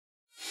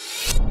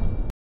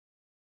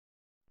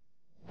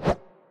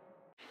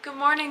Good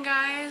morning,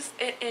 guys.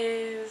 It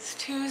is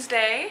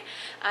Tuesday.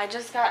 I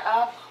just got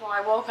up. Well,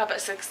 I woke up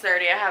at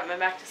 6:30. I haven't been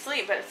back to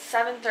sleep, but it's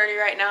 7:30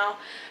 right now.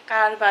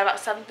 Got out of bed about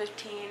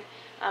 7:15.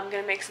 I'm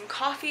gonna make some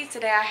coffee.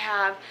 Today I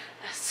have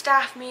a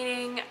staff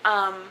meeting.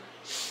 I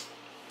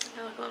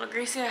look a little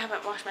greasy. I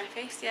haven't washed my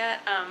face yet.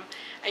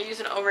 I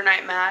use an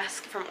overnight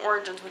mask from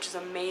Origins, which is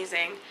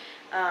amazing.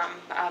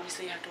 But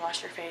obviously you have to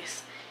wash your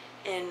face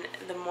in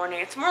the morning.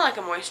 It's more like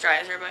a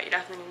moisturizer, but you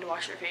definitely need to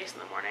wash your face in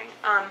the morning.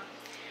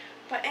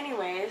 But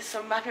anyways, so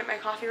I'm about to make my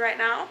coffee right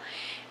now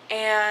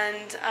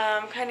and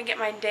kind of get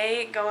my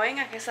day going.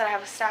 Like I said, I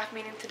have a staff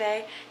meeting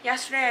today.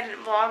 Yesterday I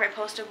didn't vlog. I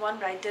posted one,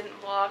 but I didn't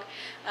vlog.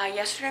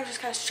 Yesterday I was just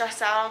kind of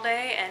stressed out all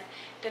day and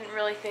didn't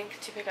really think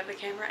to pick up the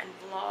camera and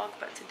vlog.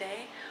 But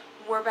today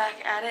we're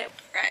back at it.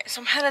 Right,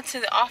 so I'm headed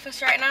to the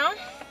office right now.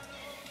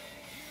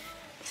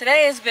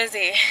 Today is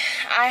busy.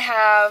 I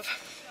have...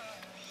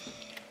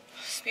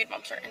 Speed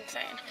bumps are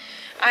insane.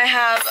 I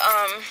have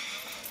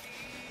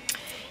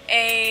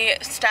a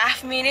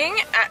staff meeting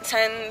at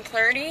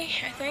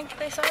 10:30, I think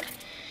they said.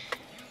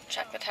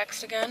 Check the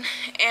text again.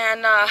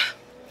 And I'll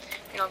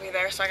be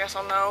there, so I guess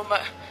I'll know.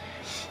 But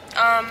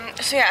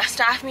so yeah,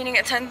 staff meeting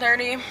at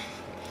 10:30.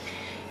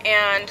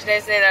 And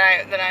today's the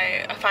day that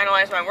I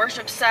finalize my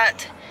worship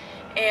set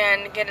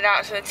and get it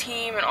out to the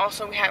team. And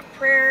also we have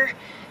prayer.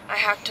 I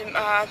have to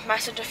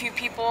message a few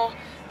people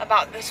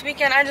about this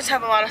weekend. I just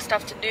have a lot of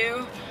stuff to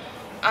do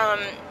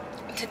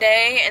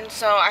today, and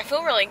so I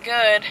feel really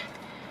good.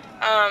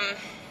 I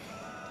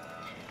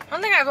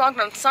don't think I vlogged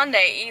on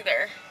Sunday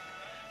either,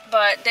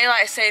 but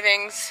daylight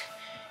savings,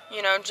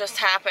 just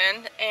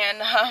happened,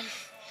 and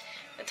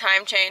the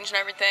time change and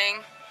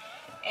everything.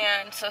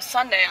 And so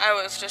Sunday I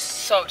was just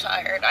so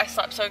tired. I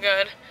slept so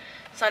good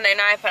Sunday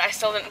night, but I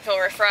still didn't feel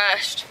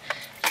refreshed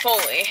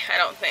fully, I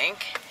don't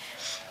think.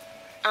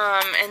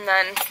 And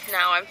then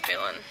now I'm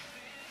feeling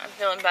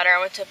better. I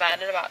went to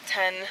bed at about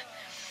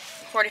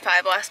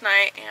 10:45 last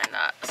night and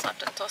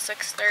slept until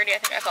 6:30. I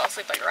think I fell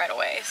asleep like right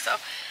away, so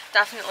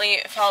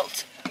definitely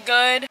felt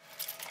good.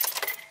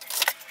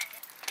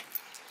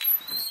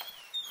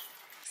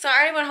 So I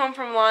already went home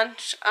from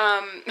lunch.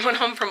 I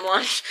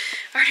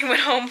already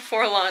went home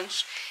for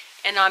lunch,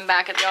 and now I'm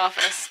back at the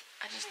office.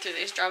 I just threw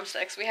these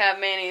drumsticks. We have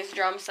Manny's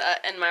drum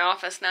set in my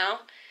office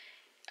now.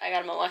 I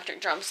got him an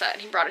electric drum set,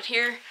 and he brought it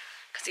here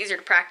because it's easier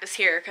to practice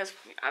here because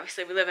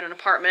obviously we live in an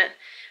apartment.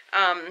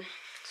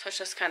 So it's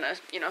just kind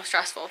of,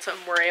 stressful to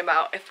worry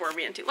about if we're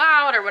being too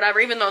loud or whatever,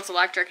 even though it's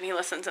electric and he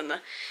listens in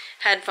the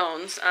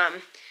headphones.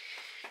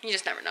 You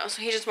just never know.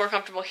 So he's just more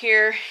comfortable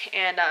here,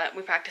 and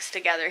we practice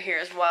together here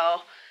as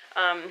well.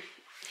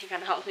 He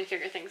kind of helps me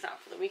figure things out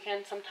for the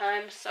weekend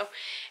sometimes. So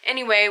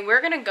anyway,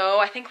 we're going to go.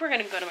 I think we're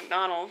going to go to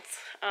McDonald's.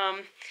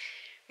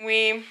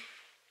 We've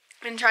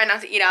been trying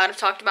not to eat out. I've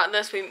talked about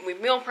this. We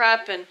meal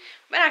prep, and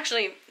we've been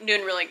actually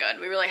doing really good.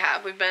 We really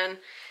have. We've been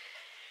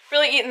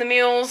really eating the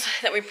meals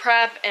that we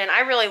prep, and I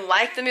really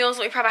like the meals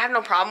that we prep. I have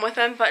no problem with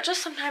them, but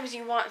just sometimes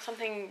you want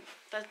something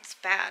that's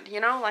bad,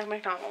 like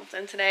McDonald's.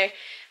 And today,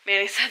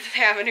 Manny said that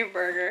they have a new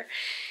burger,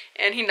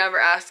 and he never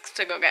asks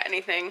to go get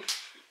anything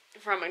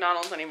from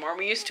McDonald's anymore.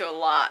 We used to a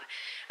lot.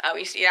 We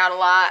used to eat out a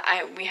lot.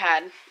 We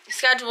had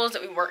schedules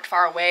that we worked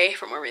far away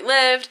from where we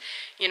lived,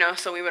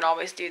 so we would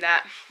always do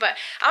that. But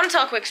I want to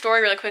tell a quick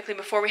story really quickly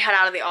before we head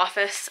out of the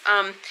office.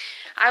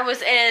 I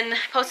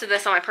posted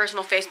this on my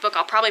personal Facebook.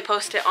 I'll probably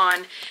post it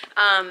on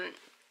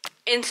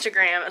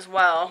Instagram as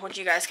well, which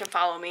you guys can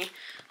follow me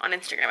on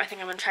Instagram. I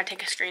think I'm going to try to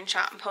take a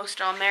screenshot and post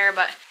it on there,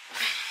 but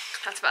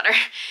that's better.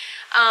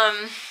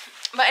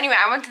 But anyway,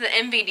 I went to the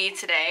MVD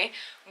today,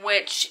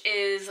 which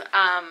is,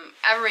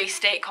 every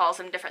state calls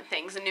them different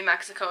things. In New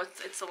Mexico,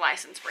 it's the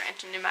license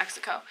branch in New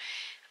Mexico.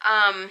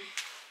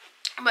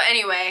 But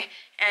anyway,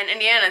 and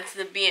Indiana, it's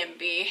the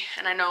BMV,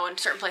 and I know in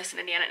certain places in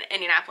Indiana,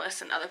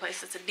 Indianapolis, and other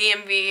places it's a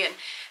DMV, and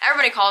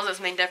everybody calls it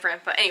something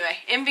different. But anyway,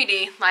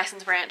 MVD,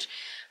 license branch.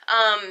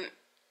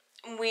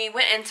 We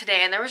went in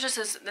today, and there was just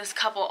this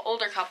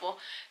older couple,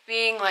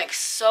 being like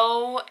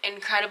so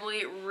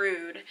incredibly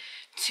rude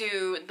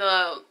to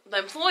the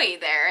employee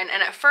there. And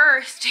at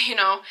first,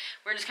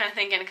 we're just kind of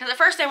thinking, because at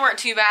first they weren't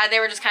too bad. They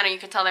were just kind of, you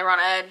could tell they were on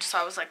edge. So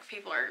I was like,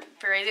 people are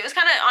crazy. It was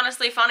kind of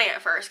honestly funny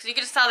at first, because you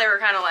could just tell they were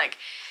kind of like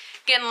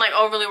getting like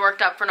overly worked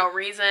up for no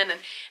reason,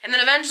 and then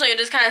eventually it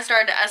just kind of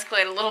started to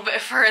escalate a little bit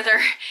further.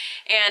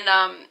 And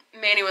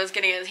Manny was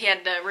he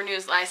had to renew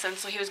his license,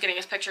 so he was getting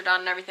his picture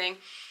done and everything,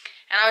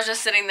 and I was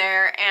just sitting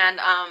there, and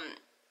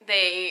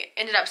they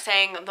ended up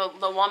saying,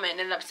 the woman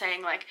ended up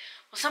saying like,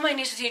 well, somebody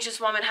needs to teach this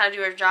woman how to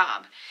do her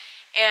job.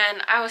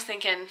 And I was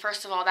thinking,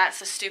 first of all, that's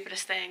the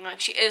stupidest thing.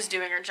 Like, she is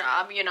doing her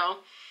job, And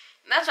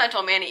that's what I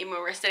told Manny even when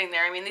we were sitting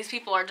there. I mean, these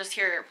people are just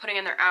here putting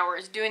in their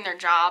hours, doing their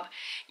job,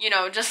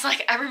 just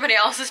like everybody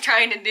else is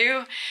trying to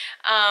do.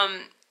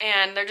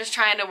 And they're just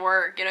trying to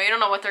work. You don't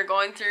know what they're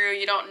going through.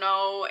 You don't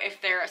know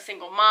if they're a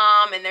single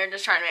mom and they're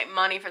just trying to make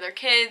money for their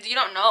kids. You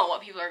don't know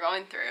what people are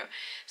going through.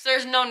 So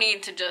there's no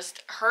need to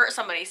just hurt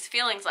somebody's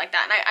feelings like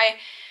that. And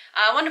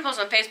I wanted to post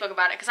on Facebook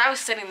about it because I was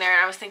sitting there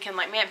and I was thinking,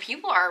 like, man,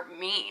 people are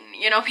mean.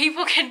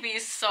 People can be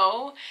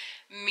so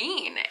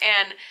mean.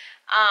 And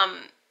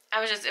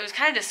it was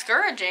kind of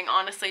discouraging,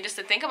 honestly, just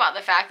to think about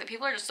the fact that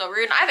people are just so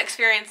rude. And I've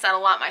experienced that a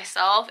lot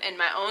myself in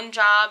my own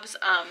jobs.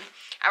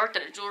 I worked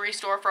at a jewelry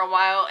store for a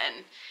while,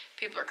 and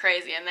people are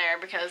crazy in there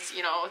because,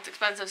 you know, it's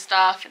expensive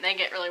stuff and they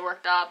get really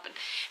worked up.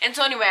 And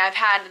so anyway, I've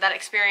had that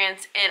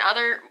experience in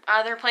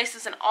other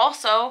places, and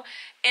also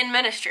in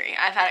ministry.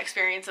 I've had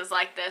experiences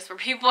like this where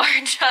people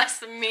are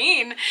just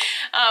mean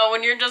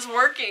when you're just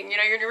working. You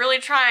know, you're really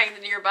trying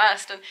to do your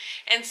best.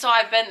 And so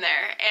I've been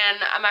there, and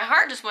my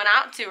heart just went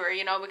out to her,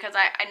 you know, because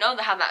I know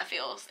how that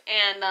feels.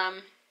 And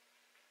I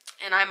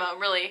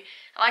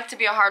like to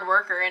be a hard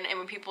worker, and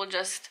when people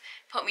just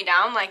put me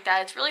down like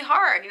that, it's really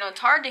hard. You know,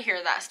 it's hard to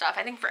hear that stuff,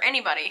 I think, for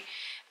anybody,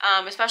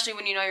 especially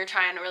when you know you're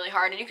trying really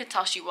hard. And you could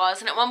tell she was.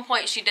 And at one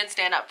point, she did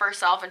stand up for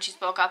herself, and she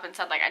spoke up and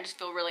said, like, I just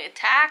feel really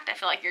attacked. I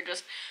feel like you're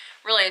just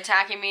really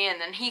attacking me. And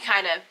then he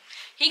kind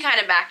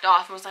of backed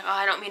off and was like, oh,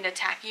 I don't mean to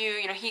attack you.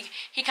 You know,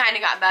 he kind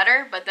of got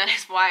better, but then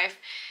his wife,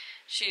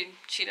 she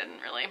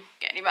didn't really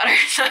get any better,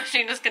 so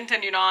she just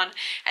continued on.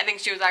 I think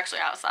she was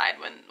actually outside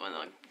when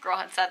the girl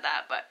had said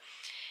that. But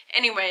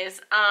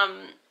anyways,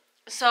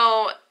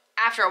 so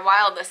after a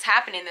while of this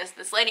happening,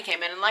 this lady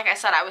came in, and like I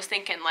said, I was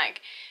thinking,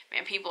 like,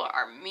 man, people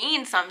are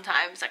mean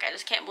sometimes. Like, I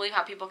just can't believe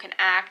how people can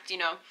act. You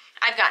know,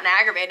 I've gotten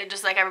aggravated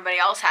just like everybody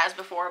else has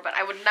before, but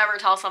I would never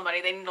tell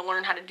somebody they need to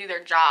learn how to do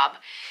their job.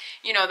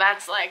 You know,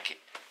 that's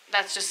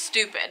just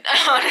stupid.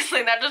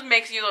 Honestly, that just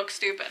makes you look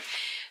stupid.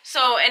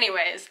 So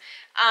anyways,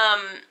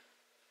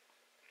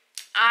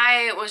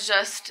 I was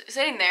just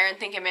sitting there and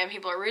thinking, man,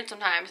 people are rude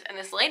sometimes. And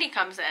this lady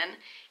comes in,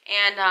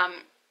 and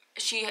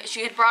she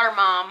had brought her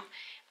mom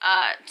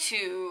to,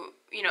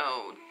 you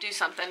know, do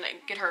something, to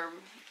get her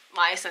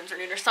license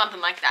renewed or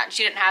something like that.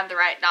 She didn't have the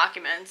right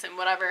documents and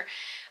whatever.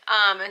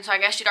 And so I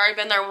guess she'd already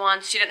been there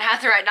once. She didn't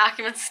have the right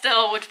documents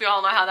still, which we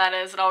all know how that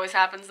is. It always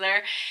happens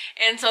there.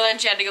 And so then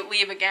she had to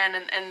leave again,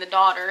 and the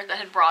daughter that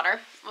had brought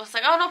her was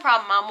like, oh, no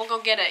problem, Mom, we'll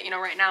go get it, you know,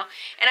 right now.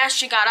 And as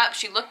she got up,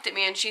 she looked at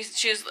me, and she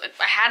was,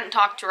 I hadn't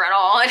talked to her at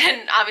all.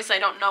 Obviously I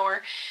don't know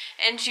her.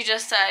 And she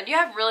just said, you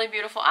have really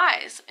beautiful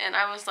eyes. And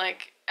I was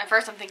like, at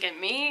first I'm thinking,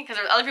 me? Because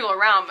there was other people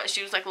around, but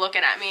she was like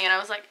looking at me, and I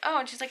was like, oh,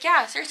 and she's like,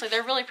 yeah, seriously,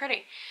 they're really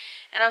pretty.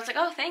 And I was like,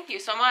 oh, thank you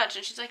so much.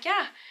 And she's like,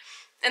 yeah.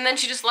 And then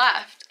she just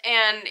left.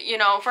 And, you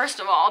know, first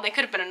of all, they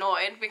could have been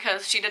annoyed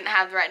because she didn't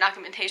have the right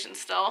documentation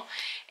still.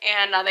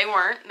 And they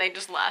weren't. They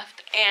just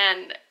left.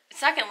 And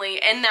secondly,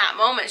 in that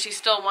moment, she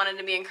still wanted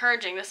to be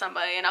encouraging to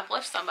somebody and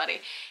uplift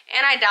somebody.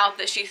 And I doubt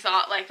that she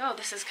thought, like, oh,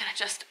 this is going to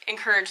just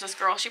encourage this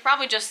girl. She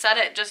probably just said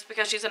it just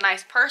because she's a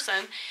nice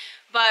person.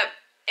 But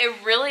it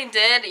really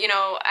did, you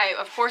know,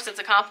 of course it's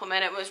a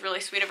compliment. It was really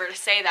sweet of her to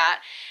say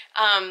that.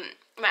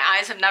 My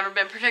eyes have never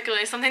been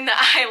particularly something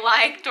that I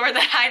liked or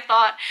that I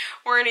thought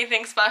were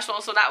anything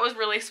special, so that was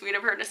really sweet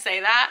of her to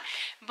say that.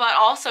 But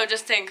also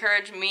just to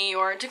encourage me,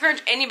 or to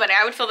encourage anybody.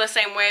 I would feel the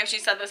same way if she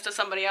said this to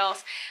somebody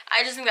else.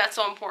 I just think that's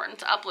so important,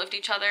 to uplift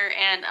each other.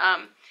 And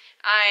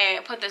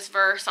I put this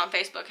verse on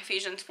Facebook,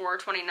 Ephesians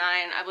 4:29,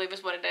 I believe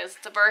is what it is.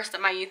 It's a verse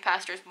that my youth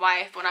pastor's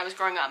wife, when I was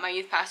growing up, my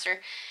youth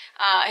pastor,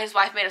 his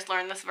wife made us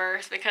learn this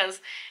verse because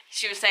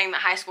she was saying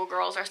that high school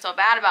girls are so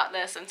bad about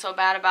this and so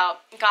bad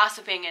about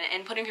gossiping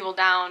and putting people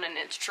down, and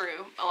it's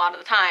true a lot of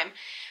the time.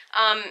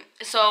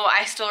 So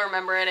I still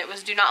remember it. It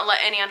was, do not let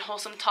any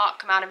unwholesome talk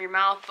come out of your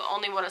mouth, but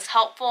only what is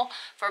helpful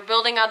for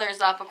building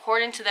others up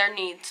according to their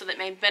needs, so that it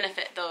may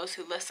benefit those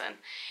who listen.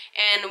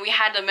 And we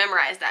had to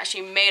memorize that.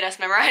 She made us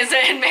memorize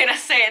it and made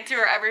us say it to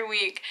her every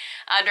week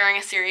during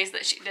a series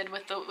that she did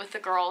with the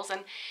girls.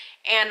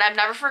 And I've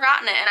never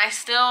forgotten it. And I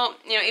still,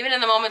 you know, even in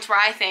the moments where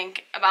I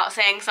think about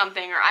saying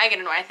something or I get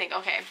annoyed, I think,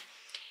 okay,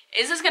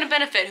 is this going to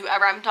benefit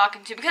whoever I'm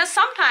talking to? Because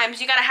sometimes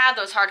you got to have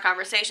those hard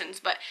conversations,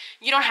 but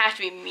you don't have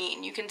to be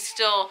mean. You can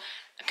still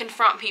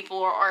confront people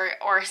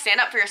or stand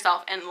up for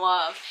yourself in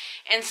love.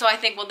 And so I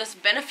think, will this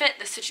benefit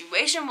the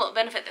situation? Will it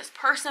benefit this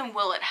person?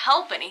 Will it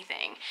help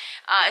anything?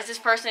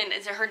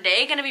 Is her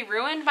day going to be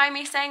ruined by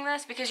me saying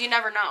this? Because you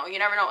never know. You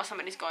never know what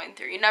somebody's going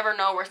through. You never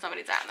know where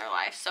somebody's at in their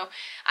life. So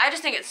I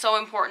just think it's so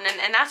important,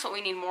 and that's what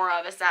we need more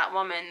of, is that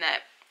woman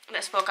that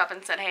spoke up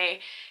and said,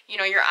 hey, you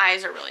know, your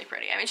eyes are really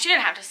pretty. I mean, she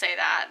didn't have to say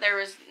that. There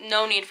was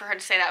no need for her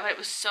to say that, but it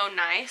was so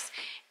nice.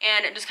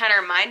 And it just kind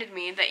of reminded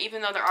me that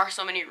even though there are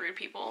so many rude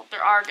people,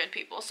 there are good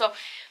people. So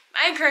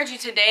I encourage you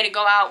today to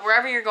go out,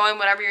 wherever you're going,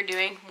 whatever you're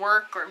doing,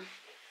 work or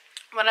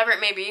whatever it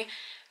may be,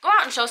 go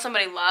out and show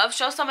somebody love.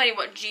 Show somebody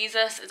what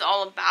Jesus is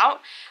all about.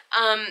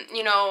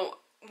 You know,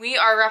 we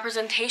are a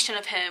representation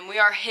of him. We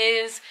are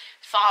his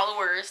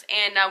followers,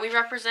 and we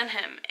represent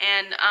him.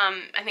 And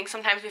I think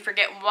sometimes we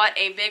forget what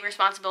a big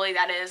responsibility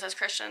that is as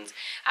Christians.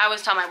 I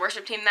always tell my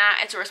worship team that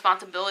it's a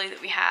responsibility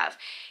that we have,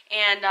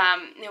 and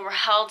you know, we're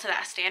held to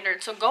that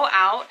standard. So go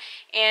out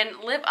and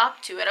live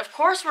up to it. Of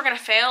course we're going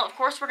to fail. Of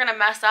course we're going to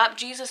mess up.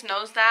 Jesus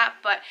knows that,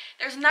 but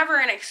there's never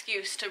an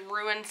excuse to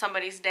ruin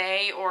somebody's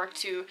day or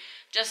to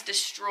just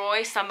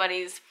destroy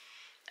somebody's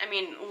I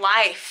mean,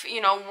 life,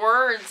 you know,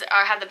 words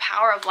have the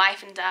power of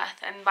life and death,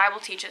 and the Bible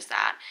teaches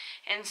that.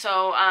 And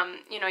so,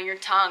 you know, your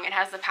tongue, it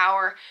has the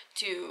power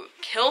to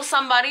kill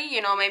somebody,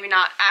 you know, maybe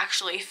not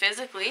actually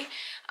physically,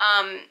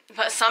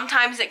 but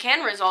sometimes it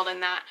can result in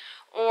that.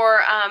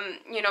 Or,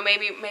 you know,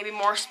 maybe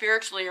more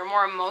spiritually or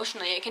more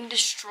emotionally, it can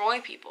destroy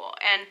people.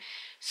 And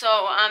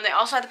so they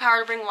also have the power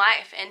to bring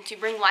life and to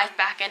bring life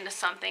back into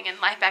something and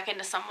life back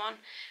into someone.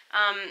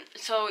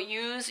 So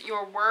use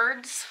your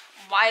words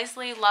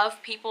wisely,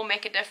 love people,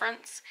 make a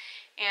difference,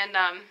 and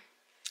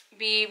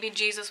be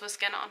Jesus with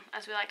skin on,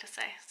 as we like to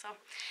say. So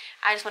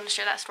I just wanted to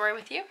share that story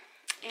with you,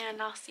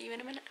 and I'll see you in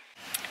a minute.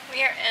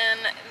 We are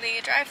in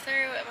the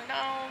drive-thru at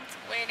McDonald's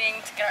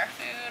waiting to get our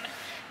food,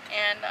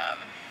 and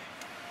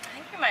I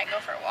think we might go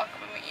for a walk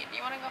when we eat. Do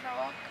you want to go for a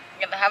walk?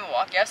 We got to have a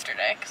walk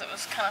yesterday because it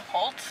was kind of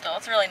cold still.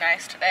 It's really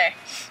nice today.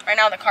 Right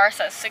now the car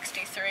says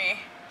 63.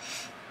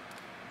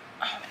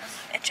 Oh, my nose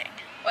is itching.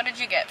 What did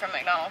you get from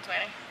McDonald's,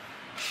 Manny?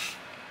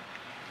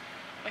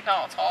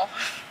 McDonald's haul.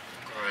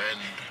 Grand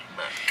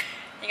Mac.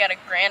 You got a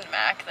Grand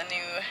Mac, the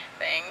new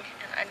thing,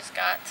 and I just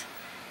got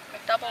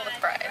McDouble with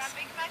fries.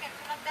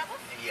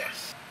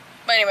 Yes.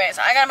 But anyways,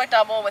 I got a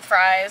McDouble with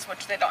fries,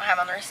 which they don't have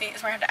on the receipt,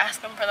 so I have to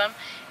ask them for them,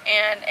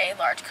 and a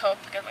large Coke,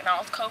 because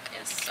McDonald's Coke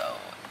is so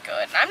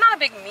good. And I'm not a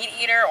big meat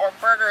eater or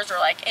burgers or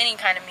like any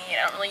kind of meat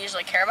I don't really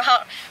usually care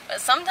about,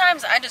 but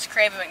sometimes I just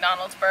crave a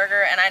McDonald's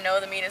burger, and I know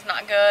the meat is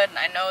not good, and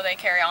I know they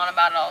carry on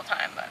about it all the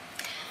time, but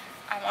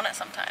I want it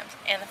sometimes,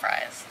 and the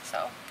fries,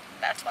 so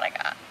that's what I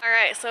got.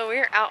 Alright, so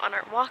we're out on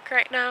our walk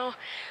right now.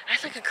 I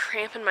have like a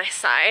cramp in my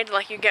side,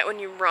 like you get when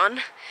you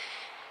run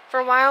for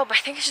a while, but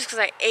I think it's just because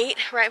I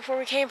ate right before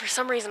we came. For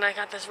some reason I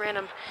got this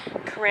random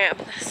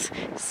cramp, this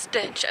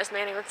stitch, as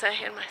Manny would say,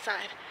 in my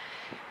side.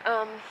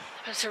 But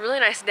it's a really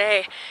nice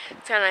day.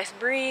 It's got a nice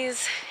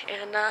breeze,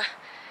 and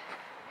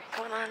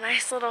going on a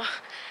nice little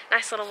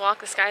walk.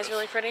 The sky's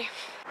really pretty.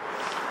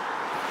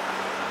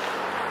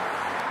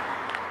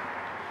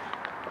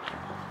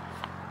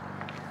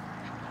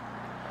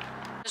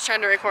 Just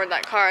trying to record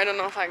that car. I don't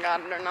know if I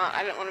got it or not.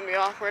 I didn't want to be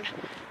awkward.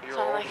 You're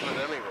so awkward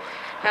anyway.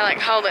 I like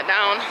held it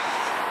down.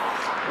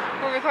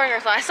 We're recording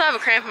ourselves. I still have a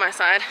cramp in my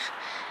side.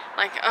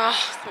 Like, oh,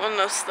 one of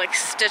those like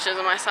stitches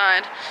in my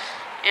side.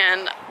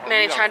 And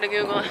Manny tried to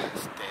Google it.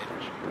 Stitch.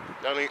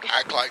 Don't even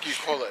act like you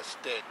call it a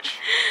stitch.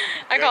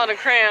 I call it a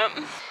cramp.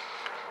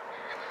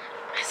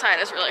 My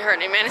side is really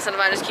hurting. Manny said if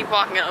I just keep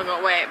walking it'll go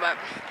away, but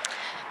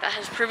that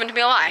has proven to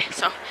be a lie.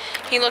 So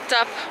he looked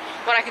up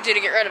what I could do to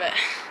get rid of it.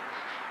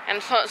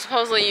 And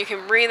supposedly you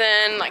can breathe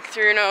in like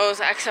through your nose,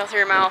 exhale through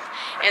your mouth,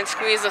 and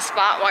squeeze the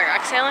spot while you're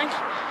exhaling.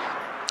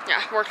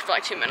 Yeah, it worked for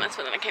like 2 minutes,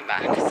 but then I came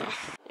back. So.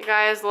 You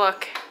guys,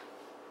 look.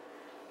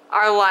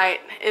 Our light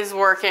is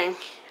working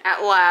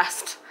at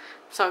last.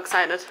 I'm so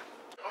excited.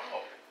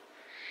 Oh.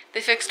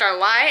 They fixed our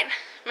light.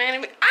 Manny,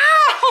 ow! Manny!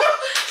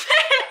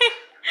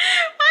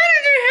 Why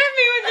did you hit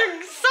me with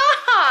your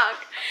sock?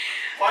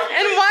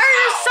 And why are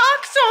your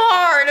socks so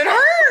hard? It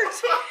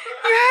hurts!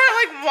 You had it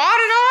like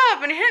wadded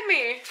up and hit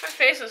me. My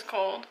face is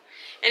cold.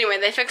 Anyway,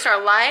 they fixed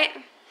our light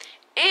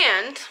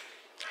and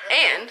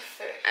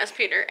as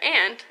Peter,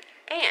 and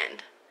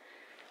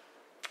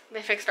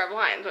they fixed our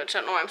blinds, which I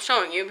don't know why I'm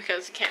showing you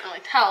because you can't really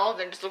tell.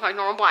 They just look like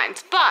normal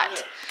blinds.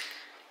 But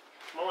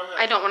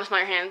I don't want to smell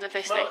your hands if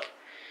they stink.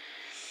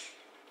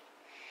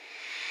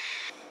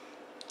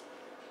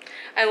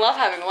 I love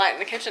having a light in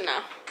the kitchen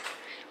now.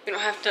 We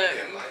don't have to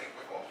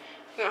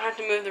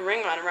move the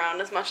ring light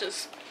around as much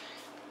as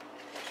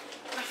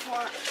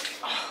before.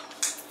 Oh.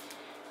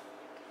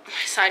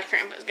 My side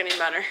cramp is getting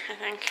better, I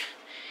think.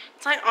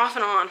 It's like off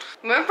and on.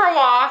 We went for a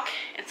walk.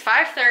 It's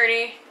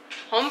 5:30.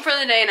 Home for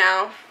the day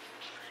now.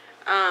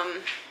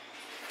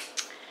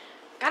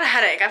 Got a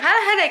headache. I've had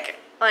a headache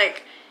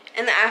like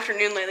in the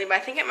afternoon lately, but I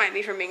think it might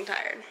be from being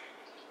tired.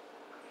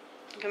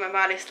 Because my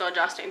body's still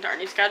adjusting to our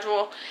new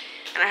schedule.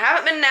 And I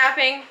haven't been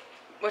napping,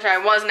 which I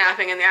was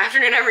napping in the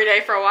afternoon every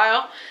day for a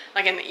while,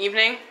 like in the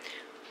evening.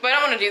 But I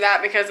don't want to do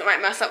that because it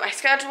might mess up my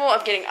schedule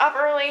of getting up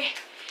early.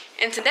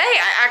 And today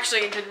I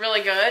actually did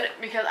really good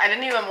because I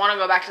didn't even want to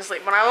go back to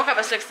sleep. When I woke up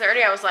at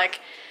 6:30, I was like,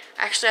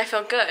 actually I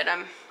feel good.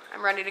 I'm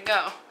ready to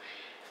go.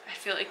 I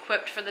feel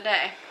equipped for the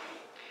day.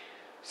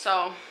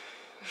 So,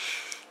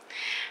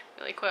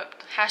 feel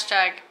equipped.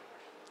 Hashtag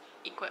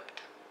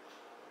equipped.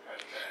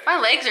 My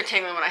legs are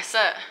tingling when I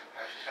sit.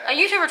 A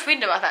YouTuber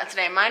tweeted about that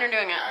today. Mine are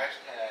doing it.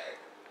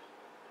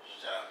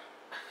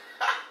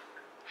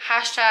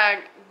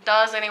 Hashtag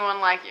does anyone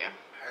like you?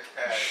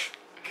 Hashtag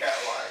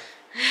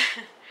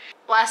Caroline.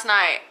 Last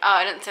night,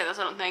 I didn't say this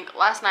I don't think.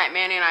 Last night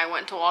Manny and I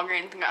went to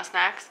Walgreens and got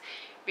snacks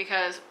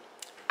because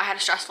I had a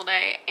stressful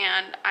day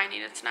and I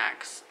needed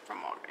snacks from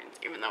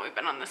Walgreens even though we've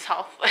been on this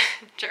health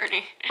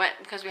journey. But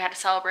because we had to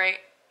celebrate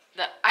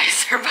that I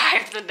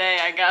survived the day,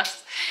 I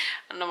guess.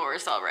 I don't know what we're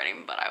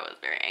celebrating, but I was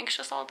very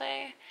anxious all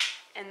day.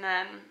 And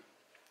then,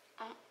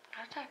 oh,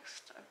 got a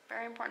text, a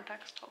very important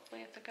text.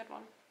 Hopefully it's a good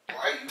one. Why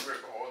are you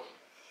recording?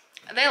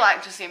 They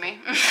like to see me.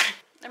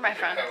 They're my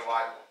friends. Like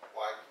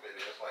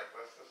videos like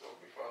this will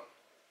be fun.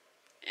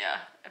 Yeah,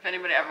 if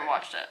anybody ever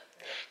watched it.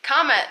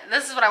 Comment.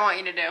 This is what I want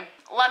you to do.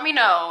 Let me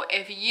know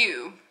if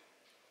you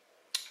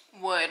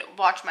would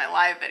watch my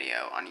live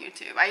video on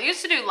YouTube. I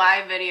used to do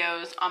live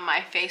videos on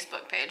my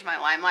Facebook page, my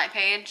Limelight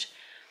page,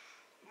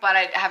 but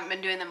I haven't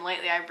been doing them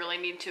lately. I really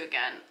need to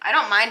again. I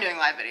don't mind doing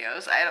live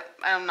videos.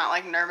 I'm not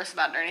like nervous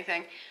about it or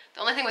anything.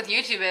 The only thing with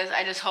YouTube is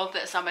I just hope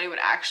that somebody would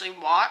actually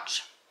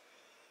watch,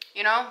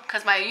 you know,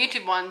 because my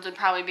YouTube ones would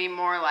probably be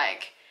more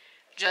like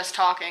just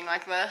talking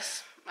like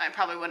this. I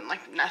probably wouldn't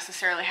like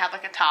necessarily have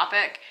like a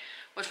topic,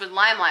 which with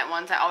Limelight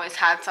ones, I always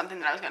had something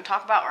that I was going to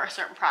talk about or a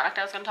certain product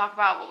I was going to talk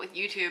about. But with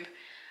YouTube,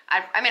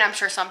 I mean, I'm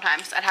sure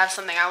sometimes I'd have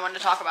something I wanted to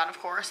talk about, of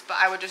course, but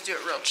I would just do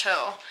it real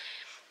chill.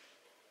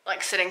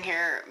 Like sitting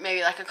here,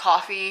 maybe like a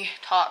coffee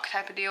talk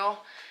type of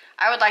deal.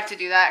 I would like to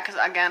do that because,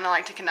 again, I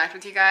like to connect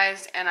with you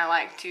guys and I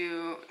like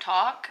to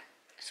talk.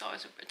 So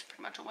it's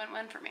pretty much a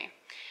win-win for me.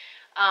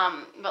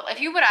 But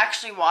if you would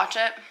actually watch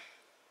it,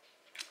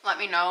 let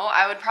me know.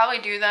 I would probably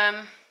do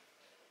them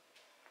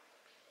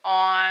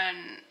on...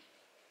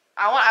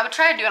 I would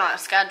try to do it on a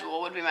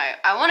schedule.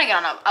 I want to get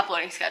on an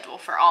uploading schedule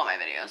for all my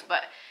videos,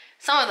 but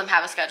some of them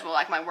have a schedule,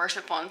 like my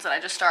worship ones that I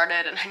just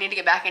started, and I need to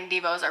get back in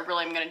Devos. I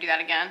really am going to do that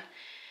again.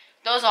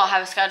 Those all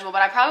have a schedule,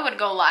 but I probably would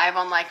go live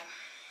on like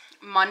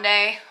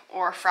Monday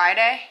or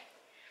Friday.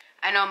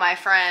 I know my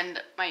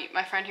friend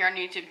here on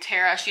YouTube,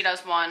 Tara, she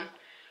does one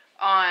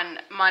on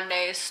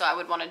Mondays, so I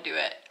would want to do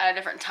it at a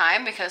different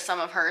time because some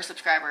of her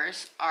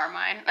subscribers are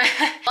mine.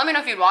 Let me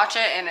know if you'd watch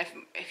it, and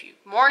if you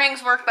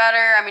mornings work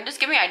better. I mean, just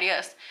give me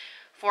ideas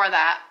for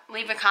that.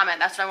 Leave a comment.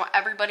 That's what I want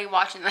everybody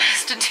watching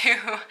this to do.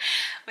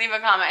 Leave a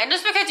comment. And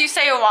just because you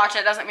say you'll watch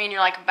it doesn't mean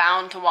you're like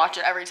bound to watch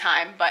it every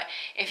time. But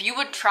if you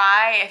would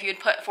try, if you'd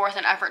put forth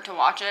an effort to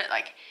watch it,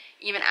 like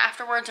even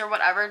afterwards or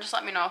whatever, just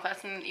let me know if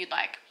that's something that you'd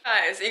like.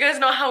 Guys, you guys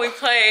know how we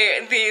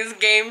play these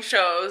game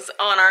shows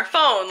on our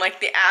phone, like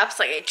the apps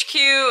like HQ,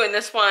 and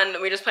this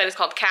one we just played is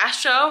called Cash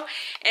Show.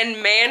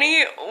 And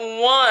Manny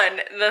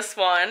won this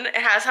one. It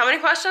has how many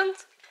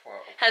questions?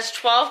 Has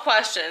 12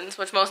 questions,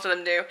 which most of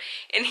them do,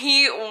 and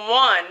he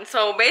won.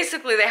 So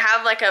basically they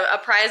have like a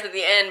prize at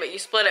the end, but you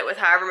split it with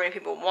however many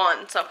people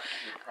won. So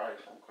Prize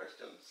from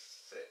question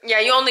 6. yeah,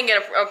 you only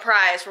get a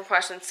prize from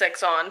question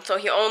 6 on. So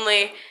he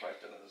only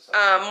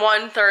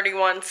won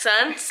 31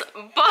 cents,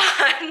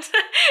 but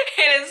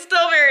it is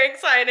still very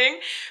exciting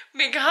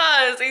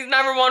because he's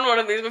never won one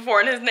of these before,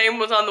 and his name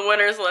was on the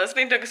winner's list.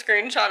 He took a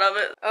screenshot of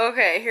it.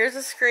 Okay, here's a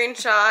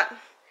screenshot.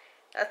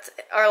 That's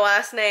our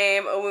last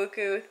name,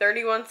 Owuku,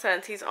 31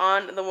 cents. He's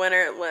on the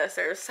winner list.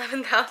 There's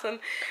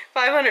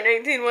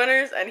 7,518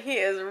 winners, and he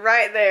is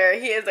right there.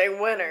 He is a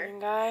winner. And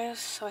guys,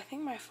 so I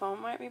think my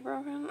phone might be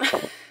broken.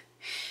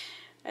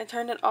 I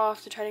turned it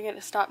off to try to get it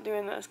to stop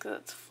doing this because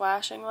it's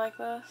flashing like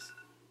this.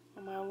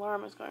 And my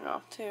alarm is going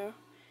off too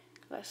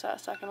because I set a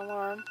second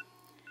alarm.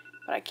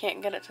 But I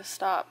can't get it to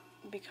stop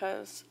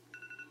because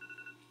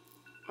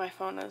my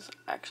phone is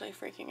actually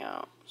freaking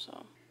out.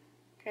 So,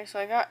 okay, so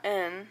I got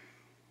in.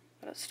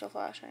 But it's still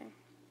flashing.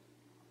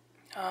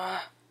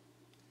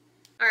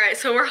 Alright,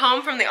 so we're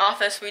home from the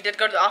office. We did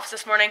go to the office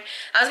this morning.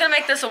 I was going to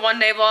make this a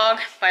one-day vlog,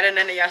 but I didn't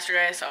end it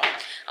yesterday, so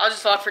I'll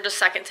just vlog for just a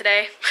second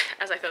today,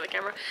 as I throw the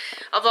camera.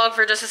 I'll vlog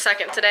for just a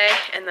second today,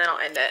 and then I'll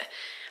end it.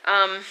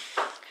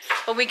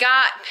 But we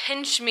got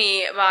Pinch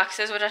Me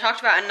boxes, which I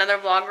talked about in another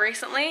vlog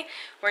recently,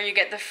 where you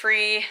get the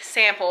free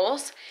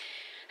samples.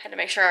 I had to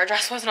make sure our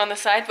address wasn't on the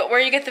side, but where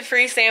you get the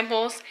free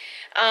samples,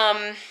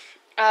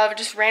 of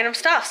just random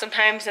stuff.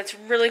 Sometimes it's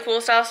really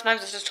cool stuff,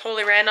 sometimes it's just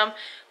totally random,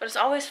 but it's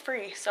always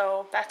free,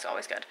 so that's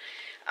always good.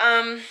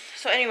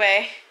 So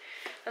anyway,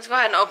 let's go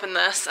ahead and open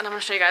this, and I'm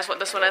gonna show you guys what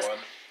this one is.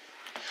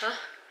 Huh?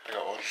 I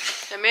got one.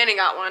 Yeah, Manny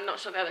got one. Don't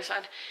show the other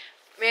side.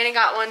 Manny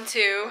got one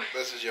too.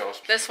 This is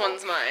yours. This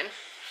one's mine,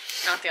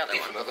 not the other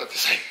one. They're the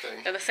same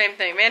thing. They're the same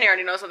thing. Manny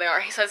already knows what they are.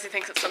 He says he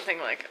thinks it's something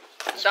like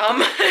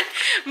dumb,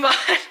 but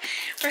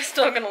we're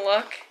still gonna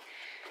look.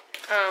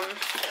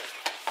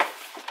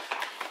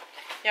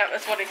 Yeah,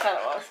 that's what he said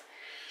it was.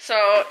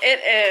 So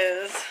it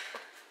is,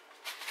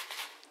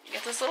 you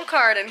get this little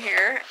card in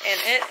here,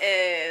 and it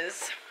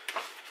is,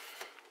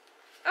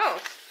 oh,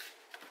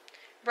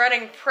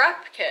 breading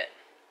prep kit.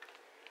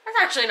 That's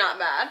actually not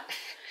bad.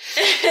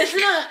 It's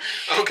not,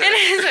 Okay.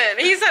 It isn't.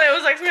 He said it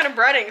was like some kind of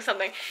breading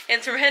something.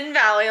 It's from Hidden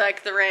Valley,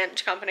 like the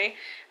ranch company.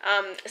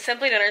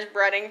 Simply Dinner's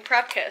breading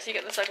prep kit. So you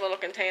get this like little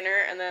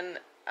container, and then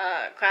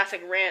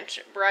classic ranch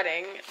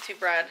breading to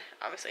bread,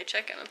 obviously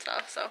chicken and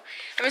stuff. So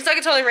I mean, it's like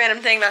a totally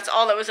random thing. That's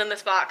all that was in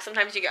this box.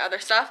 Sometimes you get other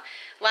stuff.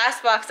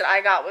 Last box that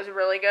I got was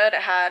really good.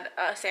 It had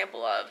a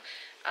sample of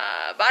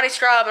body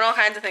scrub and all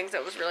kinds of things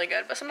that was really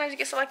good. But sometimes you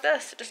get stuff like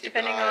this, just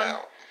depending on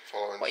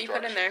what you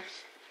put in there.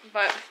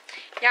 But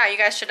yeah, you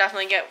guys should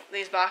definitely get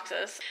these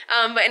boxes.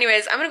 But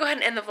anyways, I'm gonna go ahead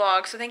and end the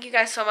vlog. So thank you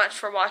guys so much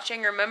for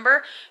watching.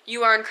 Remember,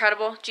 you are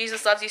incredible.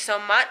 Jesus loves you so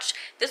much.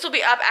 This will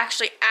be up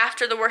actually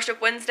after the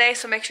Worship Wednesday,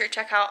 so make sure you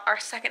check out our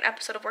second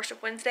episode of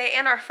Worship Wednesday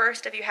and our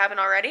first if you haven't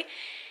already.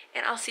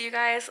 And I'll see you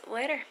guys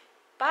later.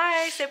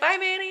 Bye. Say bye,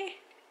 Manny.